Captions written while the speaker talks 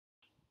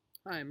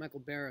Hi, I'm Michael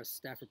Barris,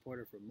 staff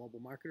reporter for Mobile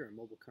Marketer and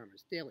Mobile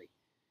Commerce Daily.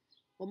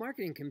 While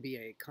marketing can be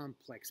a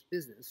complex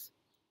business,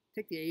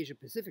 take the Asia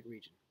Pacific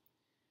region.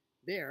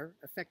 There,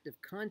 effective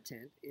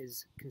content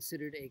is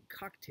considered a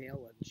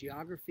cocktail of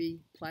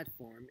geography,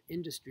 platform,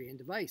 industry, and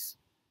device.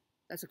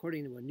 That's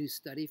according to a new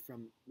study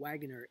from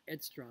Wagoner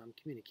Edstrom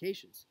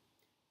Communications.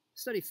 The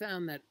study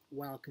found that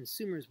while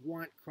consumers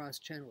want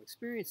cross-channel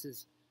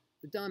experiences,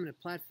 the dominant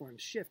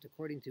platforms shift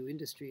according to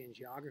industry and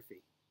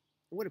geography.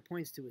 And what it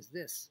points to is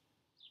this: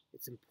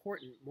 it's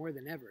important more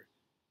than ever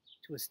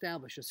to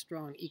establish a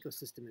strong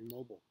ecosystem in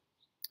mobile.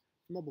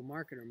 For Mobile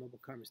Marketer, Mobile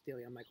Commerce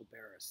Daily, I'm Michael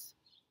Barris.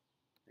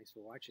 Thanks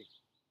for watching.